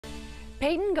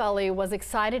Peyton Gully was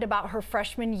excited about her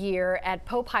freshman year at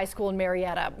Pope High School in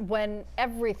Marietta when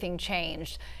everything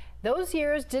changed. Those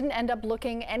years didn't end up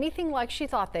looking anything like she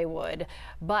thought they would,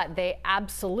 but they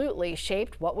absolutely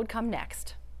shaped what would come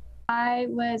next. I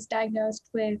was diagnosed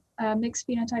with mixed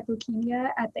phenotype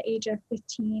leukemia at the age of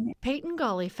 15. Peyton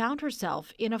Gully found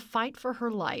herself in a fight for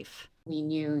her life. We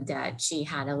knew that she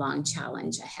had a long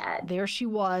challenge ahead. There she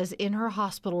was in her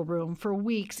hospital room for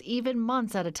weeks, even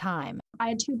months at a time. I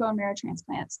had 2 bone marrow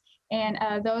transplants, and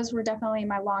those were definitely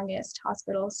my longest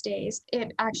hospital stays.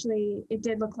 It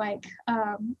did look like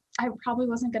I probably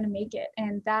wasn't going to make it,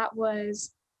 and that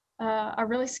was a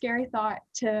really scary thought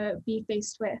to be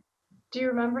faced with. Do you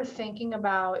remember thinking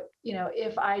about,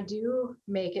 if I do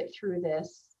make it through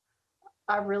this,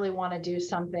 I really want to do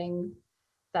something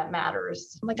that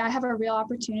matters? Like, I have a real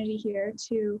opportunity here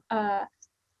to,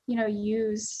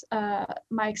 use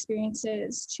my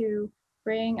experiences to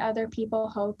bring other people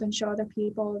hope and show other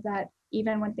people that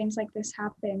even when things like this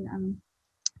happen,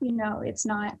 it's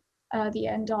not the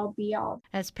end all be all.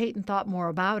 As Peyton thought more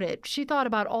about it, she thought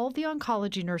about all the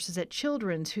oncology nurses at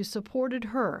Children's who supported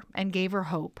her and gave her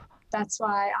hope. That's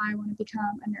why I want to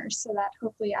become a nurse, so that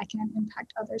hopefully I can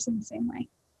impact others in the same way.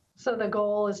 So the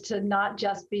goal is to not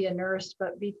just be a nurse,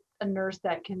 but be a nurse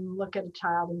that can look at a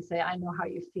child and say, I know how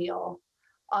you feel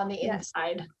on the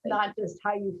inside, not just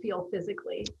how you feel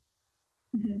physically.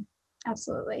 Mm-hmm.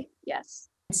 Absolutely, yes.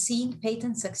 Seeing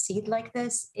Peyton succeed like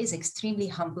this is extremely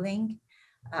humbling.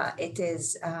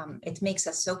 It makes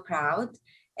us so proud,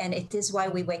 and it is why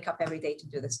we wake up every day to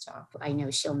do this job. I know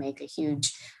she'll make a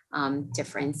huge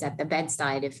difference at the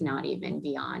bedside, if not even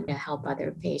beyond, to help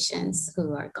other patients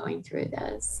who are going through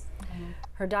this.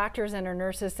 Her doctors and her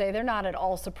nurses say they're not at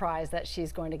all surprised that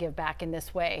she's going to give back in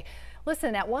this way.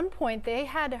 Listen, at one point they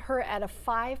had her at a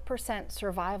 5%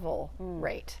 survival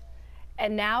rate.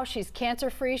 And now she's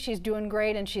cancer-free, she's doing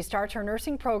great, and she starts her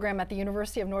nursing program at the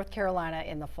University of North Carolina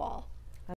in the fall.